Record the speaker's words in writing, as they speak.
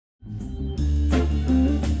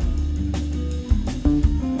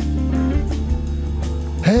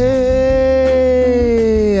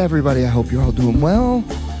everybody. I hope you're all doing well.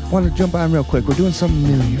 Want to jump on real quick. We're doing something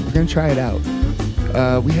new here. We're going to try it out.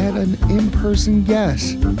 We had an in-person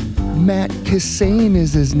guest. Matt Kissane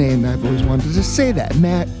is his name. I've always wanted to say that.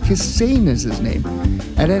 Matt Kissane is his name.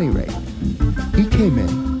 At any rate, he came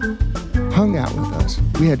in, hung out with us.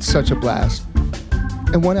 We had such a blast.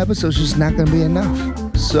 And one episode's just not going to be enough.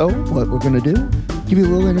 So what we're going to do, give you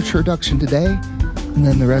a little introduction today, and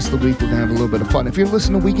then the rest of the week we're going to have a little bit of fun. If you're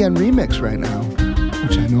listening to Weekend Remix right now,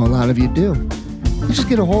 which I know a lot of you do, you just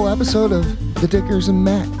get a whole episode of The Dickers and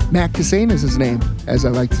Matt. Matt Kissane is his name, as I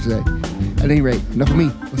like to say. At any rate, enough of me.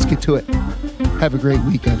 Let's get to it. Have a great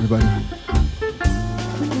week, everybody.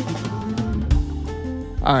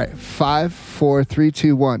 All right, 5, 4, 3,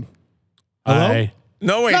 2, 1. Hello? Hi.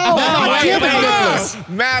 No, wait.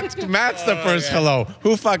 Matt's the first hello.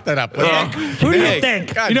 Who fucked that up? Who do you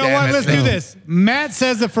think? God You know damn what? it. Let's do this. Matt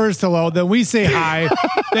says the first hello, then we say hi,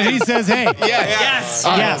 then he says hey. Yes.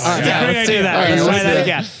 All right, Yes. all right. That's a great Let's idea. do that. All right, Let's let's try do that it.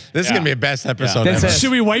 again. This is going to be the best episode That's ever. it. Should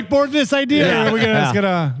we whiteboard this idea, or are we just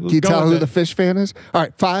gonna Can you go tell with who it? the fish fan is? All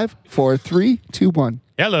right, 5, 4, 3, 2, 1.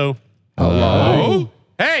 Hello. Hello.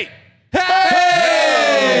 Hey. Hey!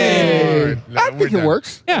 I think it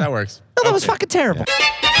works. Yeah. That works. No, that was fucking terrible.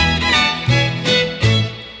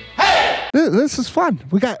 This is fun.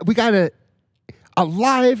 We got a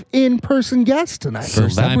live in-person guest tonight.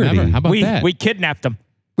 First time ever. How about that? We kidnapped him.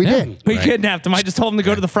 We did. We kidnapped him. I just told him to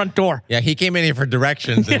go to the front door. Yeah, he came in here for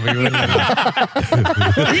directions, and we wouldn't let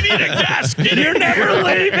him. We need a guest. You're never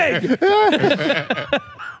leaving.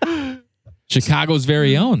 Chicago's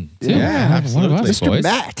very own. Too. Yeah, absolutely. Mr.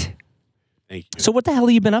 Matt. Thank you. So what the hell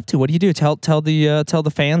have you been up to? What do you do? Tell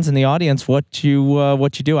the fans and the audience what you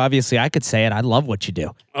do. Obviously, I could say it. I love what you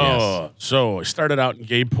do. Oh, so I started out in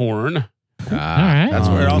gay porn. All right. That's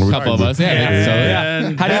where it all A couple of starts. us. Yeah. So,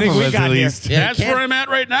 And How do you think we got here? that's where I'm at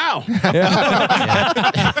right now.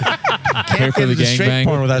 Care for the Into straight gangbang.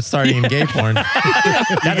 porn without starting in gay porn.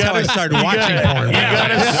 That's how I started watching porn.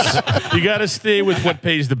 You gotta stay with what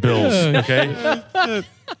pays the bills, okay?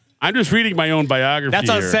 I'm just reading my own biography That's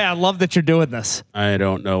what I'm here. saying. I love that you're doing this. I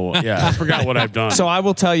don't know. Yeah, I forgot what I've done. So I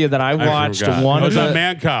will tell you that I watched one I of was on the.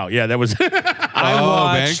 Man Cow. Yeah, that was. I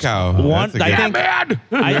watched one. That's a I good- think. Man.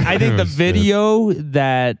 I think the video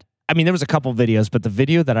that there was a couple videos, but the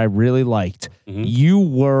video that I really liked, you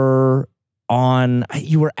were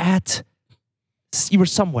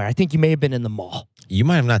somewhere. I think you may have been in the mall. You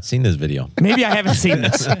might have not seen this video. Maybe I haven't seen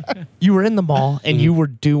this. You were in the mall and you were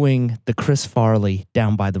doing the Chris Farley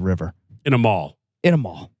down by the river In a mall. in a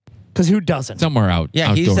mall. Because who doesn't? somewhere out.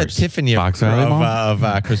 Yeah, outdoors. he's at Tiffany of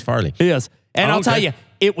Chris Farley. He is. And Oh, I'll tell okay.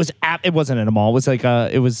 you, it wasn't in a mall. It was like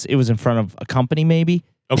it was in front of a company maybe.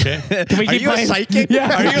 Okay. Can we Are keep you a playing? psychic?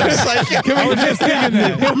 Yeah. Are you a psychic? I was just thinking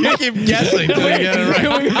that. You keep guessing till you get it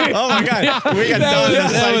right. Oh my God. We got done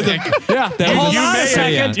as a psychic. Yeah. Hold on a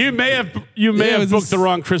second. You may have it was booked the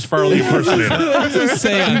wrong Chris Farley impersonator. That's a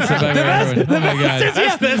seance. If I remember. Oh my God.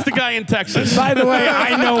 That's the guy in Texas. By the way,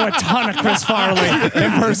 I know a ton of Chris Farley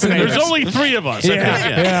impersonators. There's only 3 of us.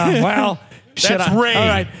 Yeah. Well, That's Ray. All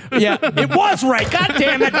right. Yeah, it was Ray. God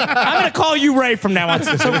damn it. I'm going to call you Ray from now on.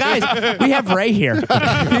 So, guys, we have Ray here.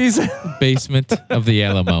 He's Basement of the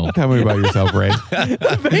Alamo. Tell me about yourself, Ray.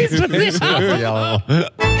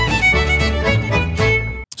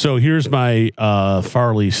 So here's my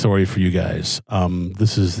Farley story for you guys.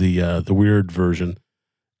 This is the weird version.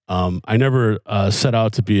 I never set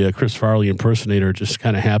out to be a Chris Farley impersonator. It just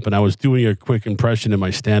kind of happened. I was doing a quick impression in my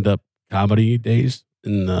stand-up comedy days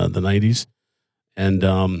in the 90s. And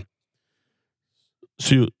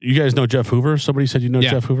so you guys know Jeff Hoover? Somebody said you know Yeah.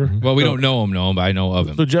 Jeff Hoover? Well, we don't know him, but I know of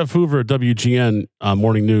him. So Jeff Hoover at WGN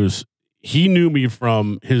Morning News, he knew me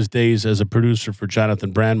from his days as a producer for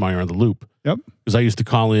Jonathan Brandmeier on The Loop. Yep. Because I used to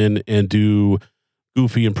call in and do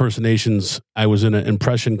goofy impersonations. I was in an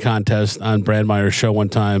impression contest on Brandmeier's show one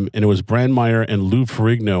time, and it was Brandmeier and Lou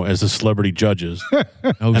Ferrigno as the celebrity judges. Oh,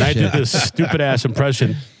 And I did shit. this stupid-ass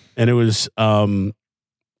impression, and it was, I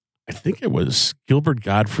think it was Gilbert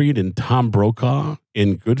Gottfried and Tom Brokaw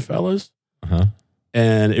in Goodfellas. Uh-huh.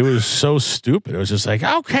 And it was so stupid. It was just like,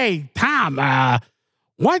 okay, Tom,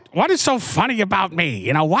 what is so funny about me?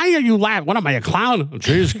 You know, why are you laughing? What am I, a clown?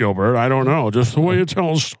 Jeez, Gilbert, I don't know. Just the way you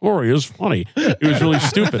tell a story is funny. It was really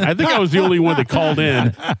stupid. I think I was the only one that called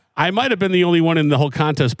in. I might have been the only one in the whole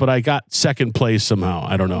contest, but I got second place somehow.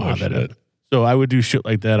 I don't know how that ended. So I would do shit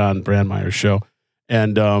like that on Brandmeier's show.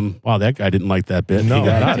 And, wow, that guy didn't like that bit. No, he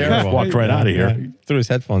got out of here. terrible. Walked right out of here. Yeah, threw his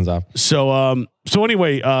headphones off. So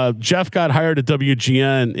anyway, Jeff got hired at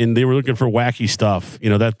WGN, and they were looking for wacky stuff. You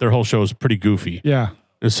know, that their whole show is pretty goofy. Yeah.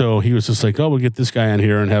 And so he was just like, oh, we'll get this guy on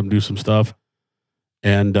here and have him do some stuff.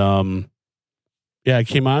 And I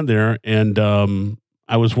came on there and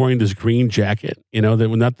I was wearing this green jacket,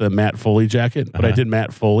 not the Matt Foley jacket, but I did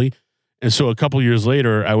Matt Foley. And so a couple years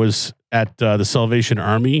later, I was at the Salvation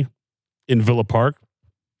Army in Villa Park,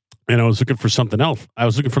 and I was looking for something else. I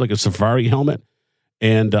was looking for like a safari helmet.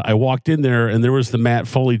 And I walked in there, and there was the Matt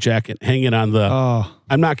Foley jacket hanging on the.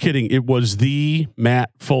 I'm not kidding. It was the Matt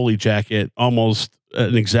Foley jacket, almost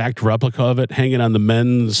an exact replica of it, hanging on the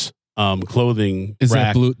men's clothing Is rack.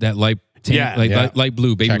 that blue? That light, light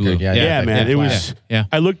blue, baby blue. Yeah, man. It was. Yeah.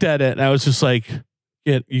 I looked at it, and I was just like,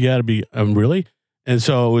 "You got to be really." And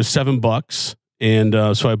so it was $7,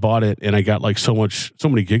 and so I bought it, and I got like so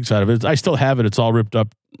many gigs out of it. I still have it. It's all ripped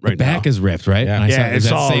up. Right The back now. is ripped, right? Yeah. And I saw, It's is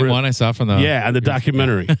that all the same ripped. one I saw from the the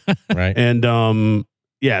documentary. Right. And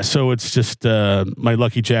so it's just my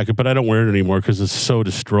lucky jacket, but I don't wear it anymore because it's so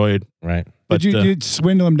destroyed. Right. But Did you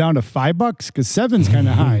swindle him down to $5? Because 7's kind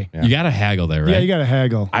of high. Yeah. You got to haggle there, right? Yeah, you got to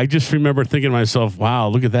haggle. I just remember thinking to myself, "Wow,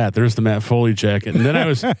 look at that! There's the Matt Foley jacket." And then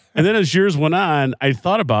and then as years went on, I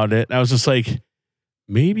thought about it. And I was just like,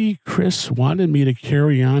 maybe Chris wanted me to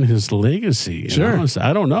carry on his legacy. you know?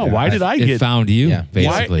 I don't know. Yeah. Why did I It get? found you, Yeah. Why,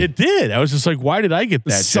 basically. it did. I was just like, why did I get The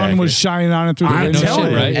that? sun was jacket? shining on it through the I window. know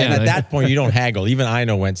shit, right? And Yeah, at that point, you don't haggle. Even I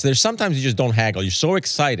know when. So there's sometimes you just don't haggle. You're so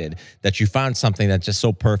excited that you found something that's just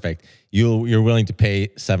so perfect. You're willing to pay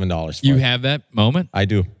 $7 for You it. have that moment? I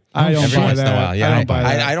do. I don't Every buy once in a that. while. Yeah, I don't buy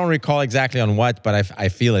that. I don't recall exactly on what, but I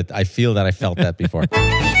feel it. I feel that I felt that before.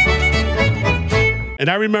 And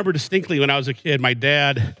I remember distinctly when I was a kid, my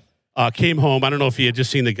dad came home. I don't know if he had just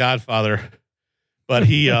seen The Godfather, but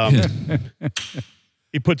he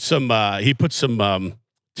put some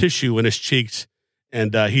tissue in his cheeks,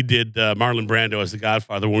 and he did Marlon Brando as The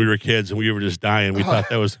Godfather when we were kids, and we were just dying. We thought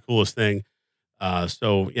that was the coolest thing.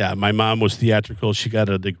 So yeah, my mom was theatrical. She got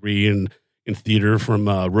a degree in theater from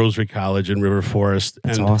Rosary College in River Forest.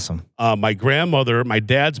 That's and, awesome. My grandmother, my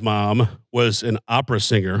dad's mom, was an opera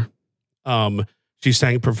singer. She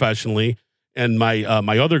sang professionally, and my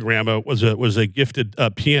other grandma was a gifted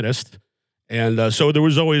pianist, and so there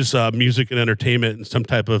was always music and entertainment and some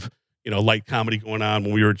type of light comedy going on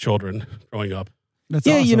when we were children growing up. That's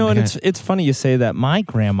Yeah, awesome. and it's funny you say that. My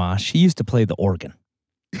grandma, she used to play the organ.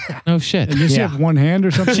 No shit. And does she Yeah. have one hand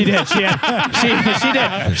or something? She did. She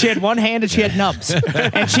did. She had one hand and she had nubs.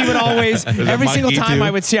 And she would always, every single monkey, time too? I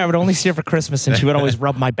would see her, I would only see her for Christmas, and she would always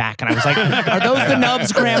rub my back. And I was like, "Are those the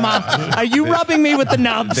nubs, Grandma? Are you rubbing me with the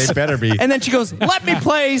nubs?" They better be. And then she goes, "Let me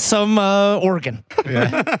play some organ."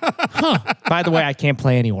 Huh. By the way, I can't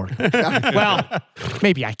play any organ. Well,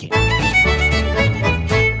 maybe I can.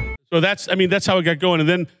 So that's how it got going. And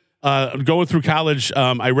then going through college,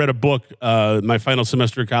 I read a book. My final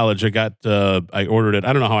semester of college, I ordered it.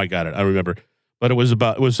 I don't know how I got it. I don't remember, but it was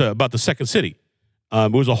about the Second City.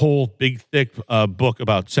 It was a whole big thick book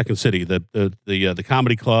about Second City, the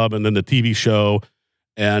comedy club, and then the TV show.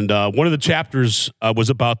 And one of the chapters was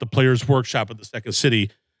about the Players Workshop at the Second City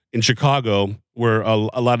in Chicago, where a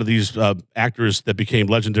lot of these actors that became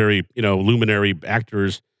legendary, luminary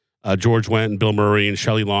actors. George Wendt and Bill Murray and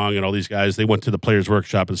Shelley Long and all these guys, they went to the Players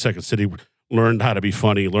Workshop in Second City, learned how to be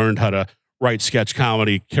funny, learned how to write sketch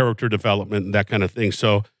comedy, character development, and that kind of thing.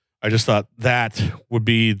 So I just thought that would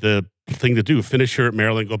be the thing to do. Finish here at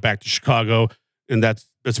Maryland, go back to Chicago, and that's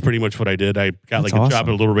pretty much what I did. I got That's a job awesome.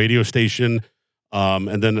 at a little radio station,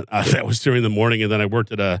 and then that was during the morning, and then I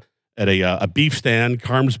worked at a beef stand,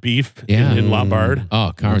 Carm's Beef Yeah. in Lombard.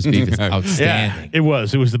 Oh, Carmen's beef is Yeah, outstanding. it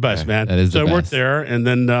was the best, man. that is the so I worked best. there, and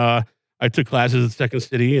then I took classes at Second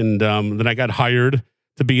City, and then I got hired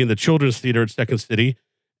to be in the children's theater at Second City,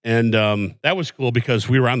 and that was cool because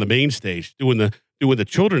we were on the main stage doing the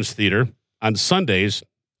children's theater on Sundays.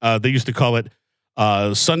 They used to call it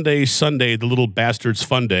Sunday, the Little Bastards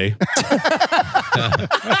Fun Day.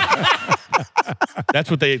 That's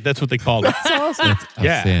what they called it. That's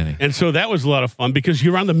outstanding. And so that was a lot of fun because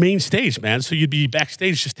you're on the main stage, man. So you'd be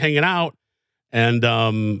backstage just hanging out. And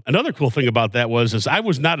another cool thing about that is I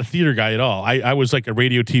was not a theater guy at all. I was like a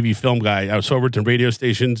radio, TV, film guy. I was over to radio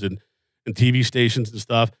stations and TV stations and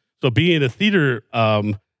stuff. So being a theater,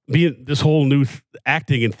 being this whole new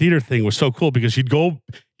acting and theater thing was so cool because you'd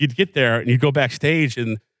get there and you'd go backstage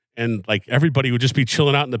and like everybody would just be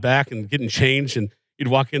chilling out in the back and getting changed, and you'd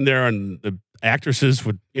walk in there and the actresses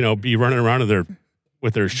would be running around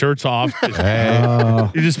with their shirts off.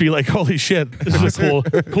 You'd just be like, holy shit, this is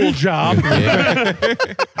a cool job.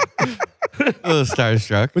 little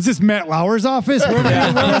starstruck. Was this Matt Lauer's office? Where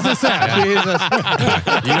was this at?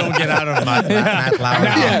 You don't get out of Matt Lauer's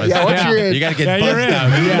office. yeah, once you're in. You got to get you're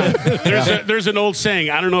buzzed in. out. There's an old saying.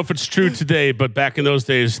 I don't know if it's true today, but back in those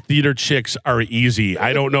days, theater chicks are easy.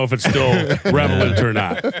 I don't know if it's still relevant or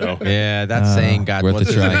not. So. Yeah, that saying got worth what's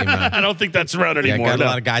a his try. name? I don't think that's around Yeah, anymore. got a no.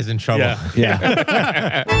 lot of guys in trouble.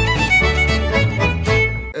 Yeah.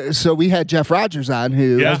 So we had Jeff Rogers on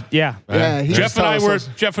who. Yeah. Yeah. He Jeff was and I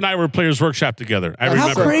telling were us- Players Workshop together. I How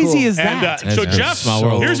remember. How crazy cool. is And that? so That's Jeff, small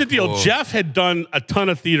world. here's the deal. Cool. Jeff had done a ton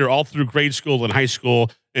of theater all through grade school and high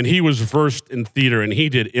school, and he was versed in theater, and he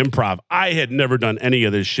did improv. I had never done any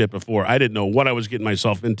of this shit before. I didn't know what I was getting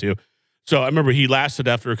myself into. So I remember he lasted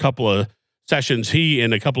after a couple of sessions. He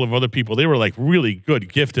and a couple of other people, they were like really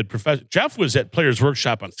good, gifted professors. Jeff was at Players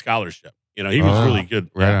Workshop on scholarship. You know, he was really good.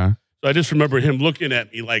 Right on. So I just remember him looking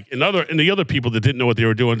at me like, and the other people that didn't know what they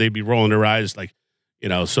were doing, they'd be rolling their eyes like, you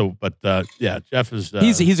know. So, but yeah, Jeff is.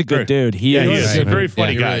 He's a good dude. He is a very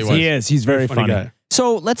funny he guy. really was. He is. He's very funny funny. guy.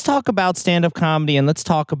 So let's talk about stand-up comedy, and let's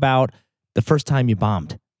talk about the first time you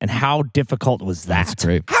bombed and how difficult was that? That's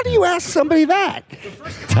great. How do you ask somebody that?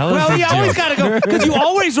 Tell us Well, the you always joke. got to go because you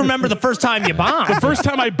always remember the first time you bombed. The first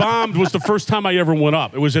time I bombed was the first time I ever went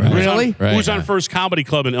up. It was at Really? It was on First Comedy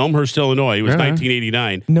Club in Elmhurst, Illinois. It was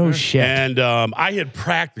 1989. No shit. And I had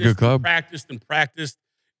practiced, Good club. and practiced,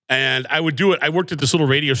 and I would do it. I worked at this little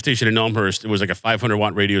radio station in Elmhurst. It was like a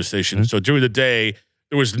 500-watt radio station. So during the day,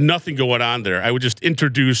 there was nothing going on there. I would just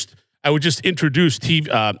introduce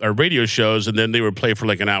TV or radio shows, and then they would play for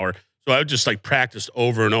like an hour. So I would just like practice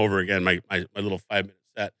over and over again my little 5-minute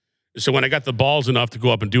set. So when I got the balls enough to go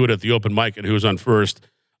up and do it at the open mic, and who was on first,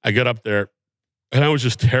 I got up there, and I was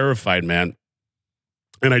just terrified, man.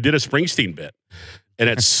 And I did a Springsteen bit, and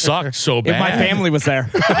it sucked so bad. If my family was there.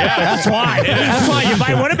 Yeah, That's why. That's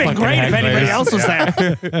why. It would have been great if anybody else was there.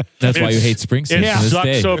 That's why you hate Springsteen it to this sucked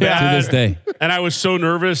day. so bad. To this day. And I was so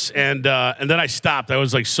nervous, and then I stopped. I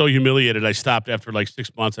was like so humiliated. I stopped after like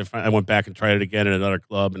 6 months. I went back and tried it again at another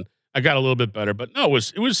club, and I got a little bit better. But no,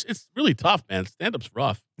 it's really tough, man. Stand-up's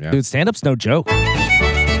rough. Dude, stand-up's no joke.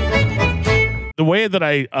 The way that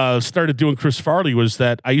I started doing Chris Farley was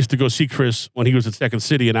that I used to go see Chris when he was at Second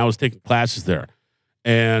City, and I was taking classes there.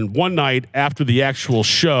 And one night after the actual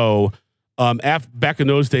show, back in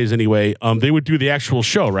those days anyway, they would do the actual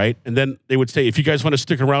show, right? And then they would say, if you guys want to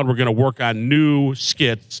stick around, we're going to work on new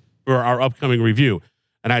skits for our upcoming review.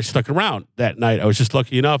 And I stuck around that night. I was just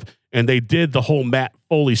lucky enough. And they did the whole Matt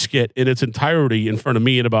Foley skit in its entirety in front of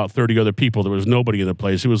me and about 30 other people. There was nobody in the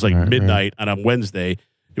place. It was like midnight on a Wednesday.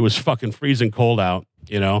 It was fucking freezing cold out,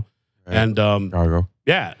 you know? Right. And Chicago.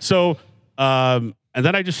 yeah. So, and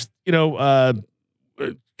then I just,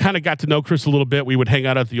 kind of got to know Chris a little bit. We would hang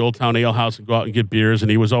out at the Old Town Ale House and go out and get beers. And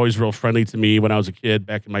he was always real friendly to me when I was a kid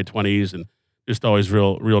back in my 20s, and just always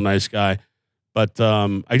real nice guy. But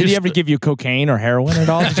Did he ever give you cocaine or heroin at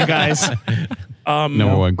all? Did you guys?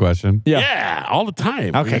 Number one question. Yeah, all the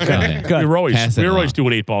time. Okay, good. yeah. Good. We were always Pass it always along.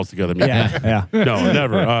 doing 8 balls together. Man. Yeah. No,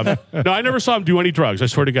 never. No, I never saw him do any drugs. I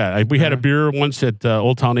swear to God. We had a beer once at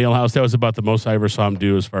Old Town Ale House. That was about the most I ever saw him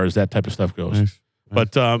do as far as that type of stuff goes. Nice.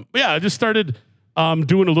 But yeah, I just started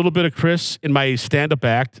doing a little bit of Chris in my stand-up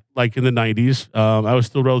act, like in the 90s. I was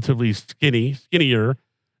still relatively skinnier,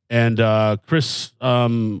 and Chris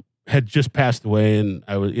had just passed away, and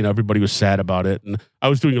I was, everybody was sad about it. And I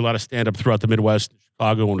was doing a lot of stand-up throughout the Midwest,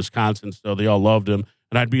 Chicago and Wisconsin, so they all loved him.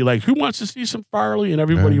 And I'd be like, "Who wants to see some Farley?" And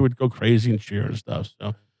everybody would go crazy and cheer and stuff.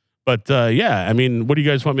 So, but yeah, I mean, what do you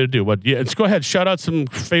guys want me to do? But yeah, let's go ahead. Shout out some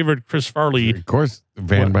favorite Chris Farley. Of course,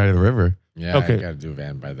 Van by the River. Yeah, Okay. I got to do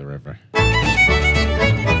Van by the River.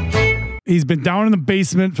 He's been down in the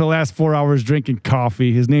basement for the last 4 hours drinking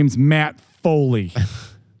coffee. His name's Matt Foley.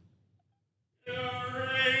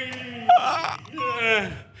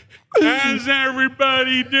 How's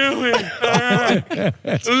everybody doing?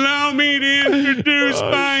 Allow me to introduce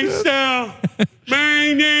myself.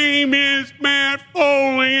 My name is Matt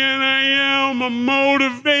Foley, and I am a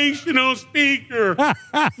motivational speaker.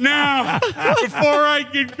 Now, before I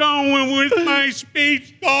get going with my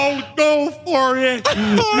speech, go for it.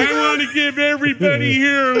 I want to give everybody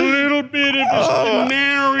here a little bit of a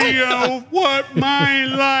scenario of what my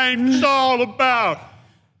life's all about.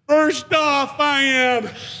 First off, I am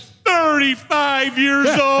 35 years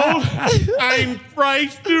old. I'm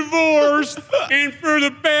thrice divorced, and for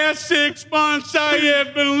the past 6 months, I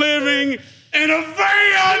have been living in a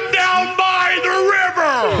van down by the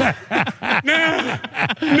river. Now,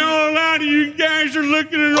 I know a lot of you guys are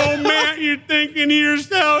looking at old Matt. You're thinking to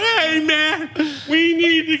yourself, "Hey, man, we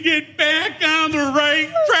need to get back on the right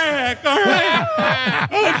track." All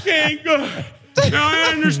right? Okay, good. Now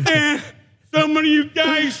I understand some of you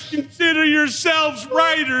guys consider yourselves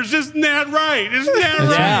writers. Isn't that right? Isn't that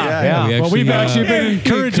right? Yeah. Well, we've actually been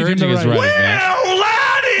encouraging him to us write. Well,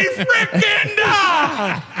 laddie frickin'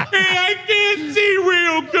 da! Hey, I can't see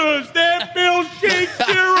real good. That Bill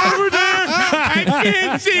Shakespeare over there, I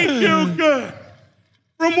can't see too good.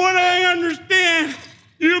 From what I understand,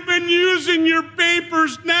 you've been using your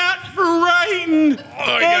papers not for writing,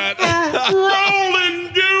 but for rolling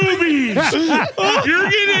doobies. You're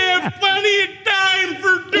gonna have plenty of time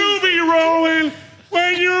for doobie rolling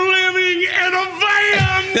when you're living in a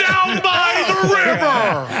van down by the river.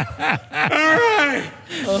 All right,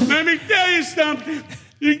 let me tell you something.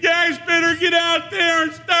 You guys better get out there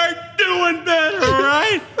and start doing better, all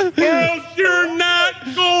right? Or else you're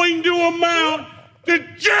not going to amount to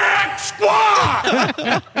jack squat.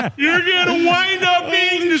 You're gonna wind up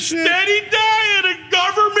eating a steady diet of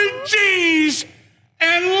government cheese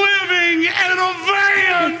and living in a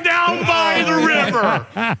van down by the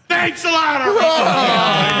river. Thanks a lot, everybody.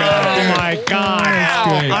 Oh my God.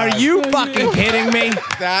 Are you fucking kidding me?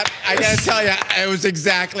 That I gotta tell you, it was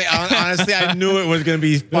exactly. Honestly, I knew it was gonna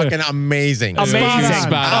be fucking amazing. Amazing.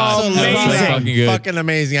 Spot on. Absolutely Fucking good. fucking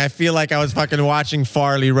amazing. I feel like I was fucking watching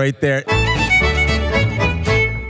Farley right there.